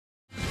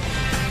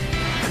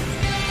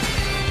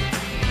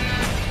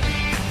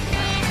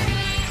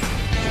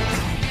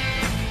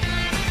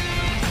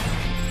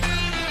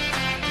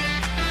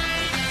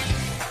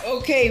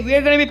Okay, we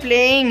are gonna be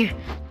playing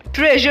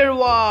Treasure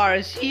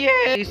Wars. Yeah,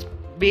 it's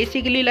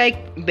basically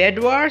like Bed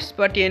Wars,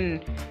 but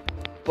in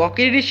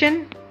Pocket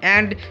Edition.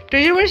 And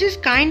Treasure Wars is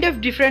kind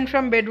of different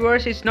from Bed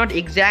Wars. It's not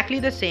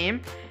exactly the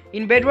same.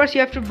 In Bed Wars,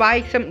 you have to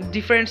buy some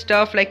different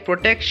stuff like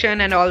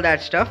protection and all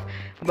that stuff.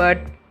 But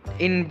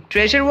in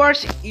Treasure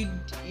Wars,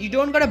 you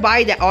don't gotta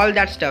buy all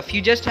that stuff.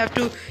 You just have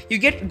to. You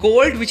get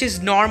gold, which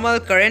is normal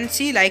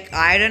currency, like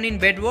iron in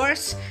Bed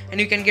Wars, and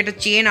you can get a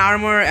chain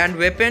armor and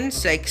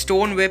weapons, like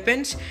stone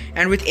weapons.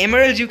 And with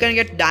emeralds, you can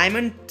get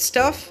diamond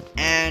stuff.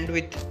 And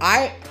with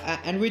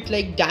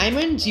like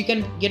diamonds, you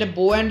can get a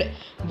bow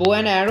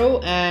and arrow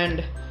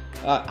and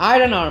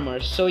iron armor.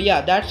 So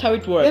yeah, that's how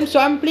it works. And so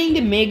I'm playing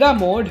the mega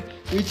mode,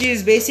 which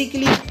is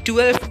basically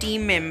 12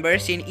 team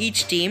members in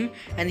each team,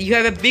 and you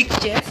have a big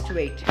chest.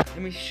 Wait, let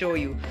me show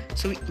you.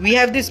 So we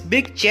have this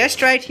big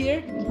chest right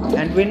here,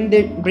 and when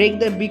they break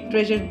the big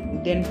treasure,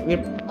 then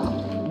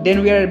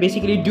we are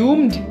basically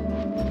doomed.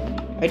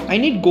 I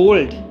need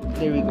gold.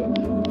 There we go.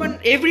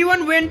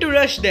 Everyone went to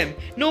rush them.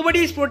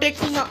 Nobody is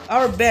protecting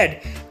our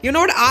bed. You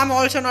know what? I'm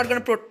also not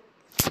gonna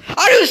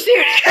Are you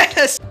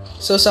serious?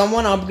 So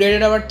someone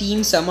upgraded our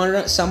team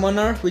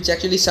summoner, which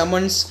actually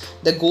summons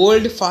the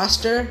gold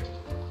faster,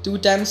 2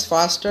 times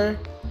faster.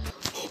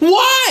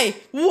 Why?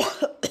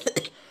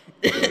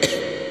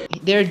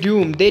 They're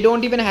doomed. They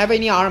don't even have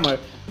any armor.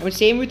 I mean,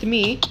 same with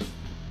me.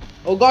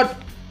 Oh god,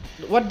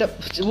 what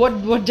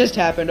just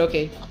happened?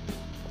 Okay,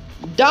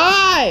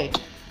 die!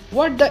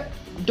 What the?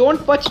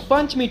 Don't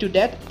punch me to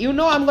death. You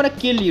know I'm gonna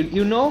kill you.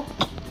 You know.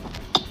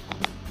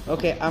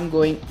 Okay, I'm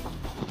going.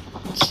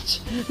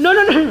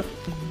 No.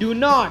 Do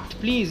not,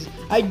 please.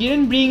 I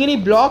didn't bring any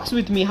blocks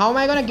with me. How am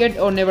I gonna get?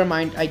 Oh, never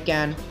mind. I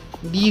can.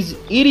 These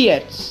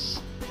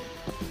idiots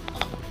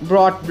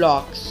brought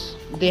blocks.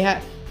 They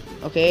have.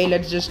 Okay,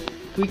 let's just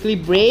quickly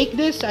break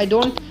this. I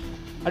don't.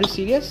 Are you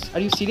serious? Are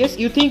you serious?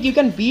 You think you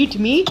can beat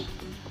me?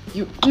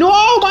 No!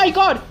 Oh my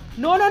god!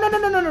 No! No!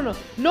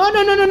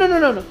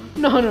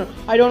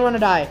 I don't wanna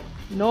die.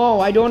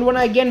 No, I don't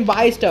wanna again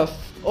buy stuff.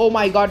 Oh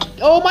my god!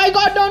 Oh my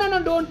god!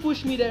 No! Don't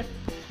push me there.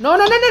 No!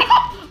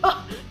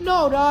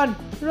 No! Run!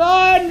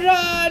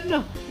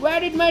 Where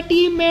did my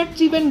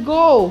teammates even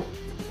go?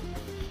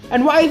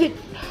 And why is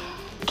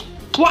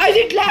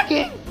it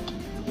lagging?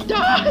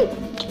 Die!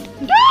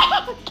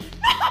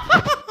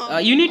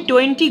 You need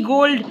 20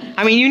 gold.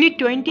 I mean, you need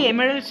 20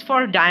 emeralds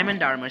for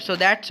diamond armor. So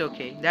that's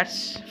okay.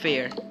 That's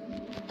fair.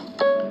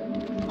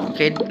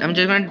 Okay, I'm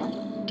just gonna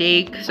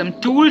take some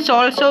tools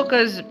also,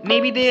 because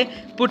maybe they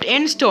put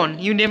endstone.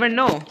 You never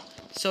know.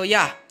 So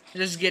yeah,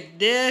 just get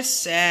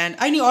this, and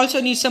I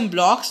also need some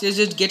blocks. Let's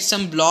just get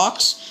some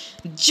blocks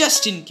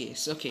just in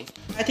case. Okay,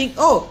 I think.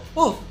 Oh,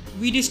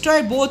 we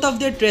destroyed both of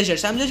their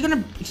treasures. I'm just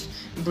gonna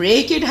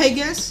break it, I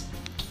guess.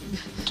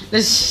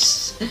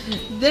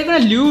 They're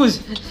gonna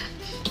lose.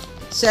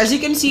 So as you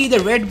can see, the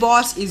red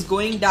boss is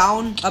going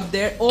down up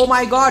there. Oh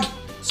my god!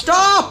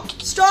 Stop!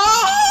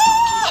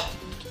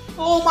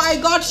 Oh my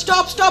god!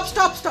 Stop!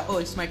 Oh,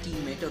 it's my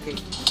teammate. Okay,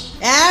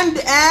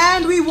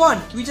 and we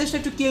won. We just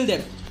have to kill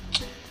them.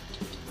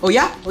 Oh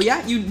yeah.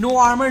 You no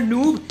armor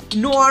noob.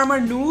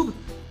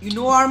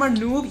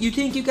 You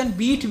think you can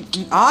beat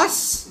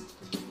us?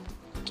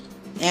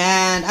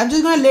 And I'm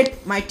just gonna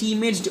let my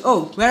teammates do.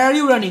 Oh, where are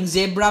you running,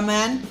 Zebra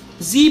man?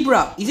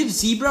 Zebra. Is it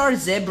zebra or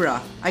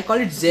zebra? I call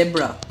it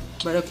zebra.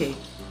 But okay.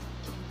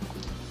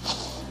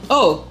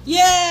 Oh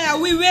yeah,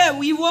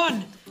 we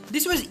won.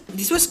 This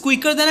was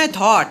quicker than I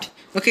thought.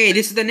 Okay,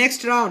 this is the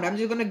next round. I'm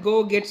just gonna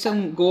go get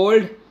some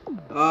gold.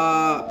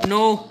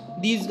 No,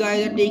 these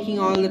guys are taking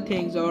all the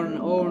things. Oh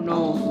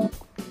no.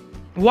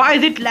 Why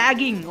is it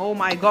lagging? Oh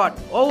my god.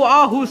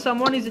 Oh,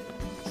 someone is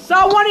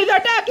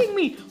attacking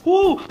me.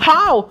 Who?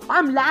 How?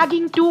 I'm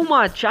lagging too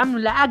much. I'm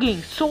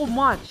lagging so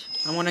much.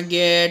 I wanna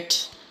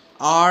get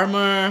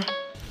armor.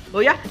 Oh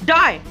yeah,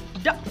 die.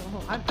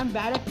 Oh, I'm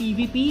bad at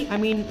PvP. I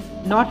mean,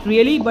 not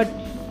really, but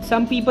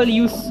some people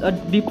use a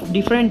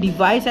different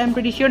device. I'm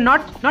pretty sure,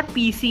 not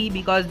PC,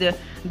 because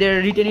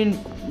they're written in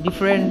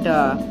different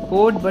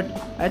code. But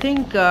I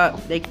think they're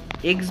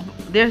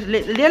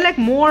like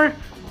more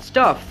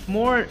stuff,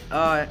 more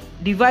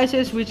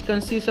devices which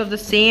consist of the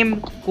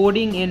same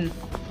coding in.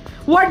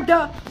 What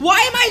the? Why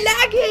am I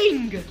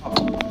lagging?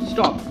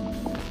 Stop.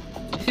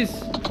 This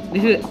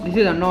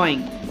is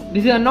annoying.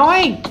 This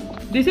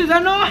is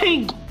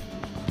annoying.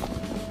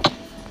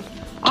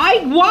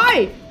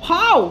 Why?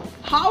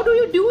 How do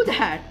you do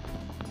that?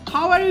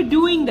 How are you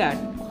doing that?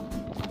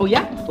 Oh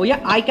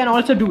yeah, I can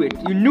also do it.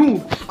 You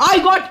noob.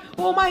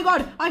 Oh my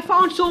god, I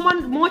found so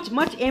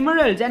much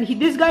emeralds, and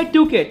this guy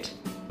took it.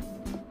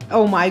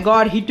 Oh my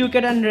god, he took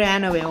it and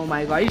ran away. Oh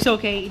my god, it's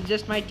okay. It's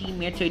just my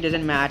teammate, so it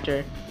doesn't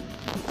matter.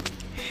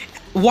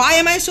 Why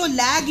am I so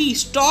laggy?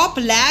 Stop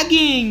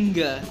lagging.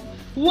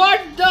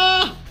 What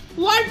the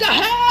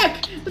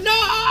heck? No!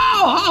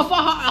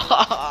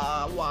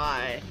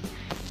 Why?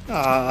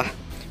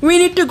 We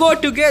need to go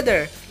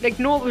together. Like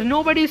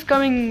nobody's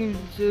coming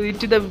to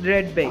the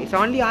red base.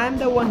 Only I am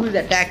the one who's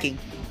attacking.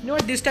 You know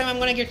what? This time I'm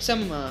gonna get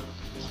some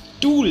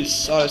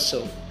tools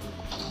also.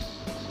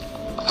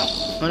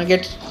 I'm gonna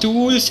get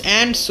tools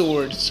and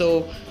swords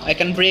so I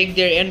can break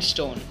their end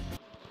stone.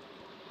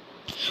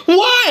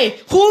 Why?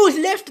 Who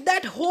left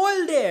that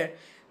hole there?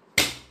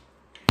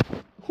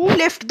 Who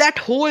left that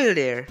hole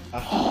there?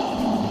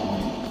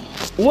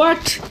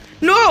 What?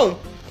 No!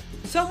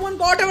 Someone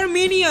bought our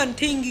minion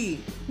thingy.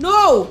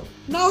 No!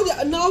 Now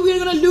we're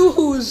gonna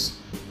lose.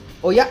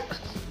 Oh yeah.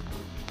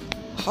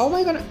 How am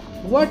I gonna?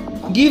 What?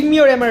 Give me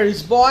your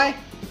emeralds, boy.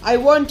 I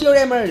want your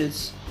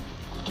emeralds.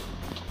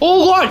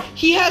 Oh god,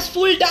 he has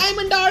full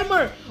diamond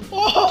armor.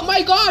 Oh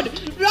my god.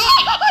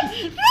 Run!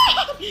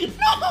 Run!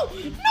 No!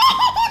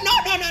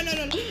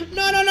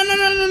 No!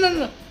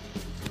 No!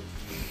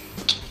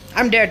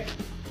 I'm dead.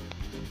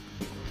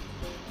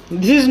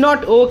 This is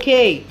not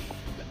okay.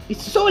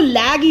 It's so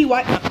laggy.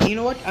 Why? You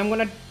know what? I'm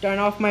gonna turn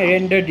off my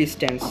render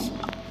distance.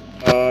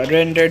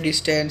 Render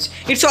distance.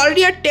 It's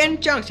already at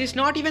 10 chunks. It's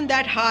not even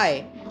that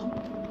high.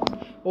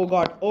 Oh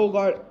god. Oh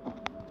god.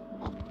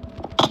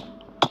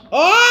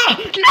 Oh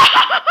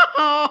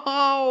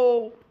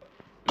no!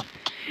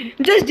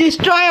 Just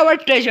destroy our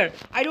treasure.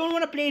 I don't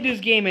want to play this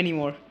game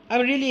anymore.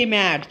 I'm really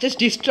mad. Just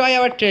destroy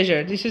our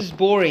treasure. This is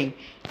boring.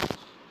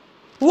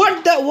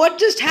 What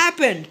just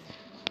happened?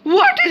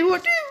 What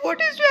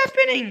is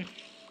happening?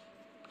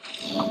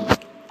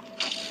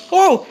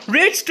 Oh,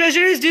 Red's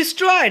treasure is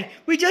destroyed.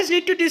 We just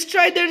need to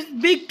destroy their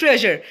big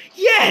treasure.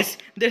 Yes,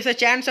 there's a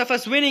chance of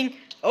us winning.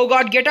 Oh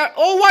god, get out.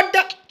 Oh, what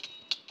the?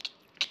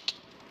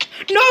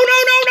 No.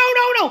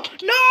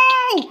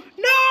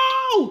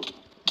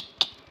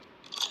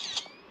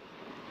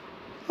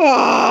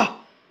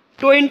 Ah,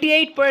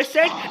 28%.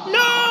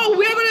 No,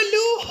 we're gonna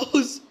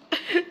lose.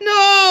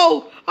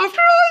 No,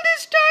 after all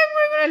this time,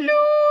 we're gonna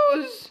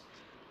lose.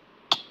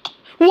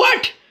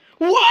 What?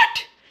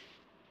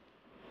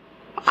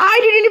 I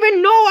didn't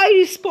even know I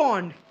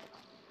respawned.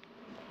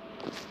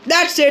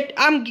 That's it.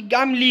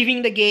 I'm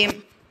leaving the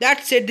game.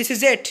 That's it. This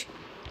is it.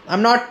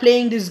 I'm not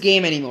playing this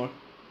game anymore.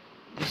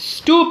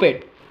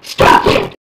 Stupid. Stop it.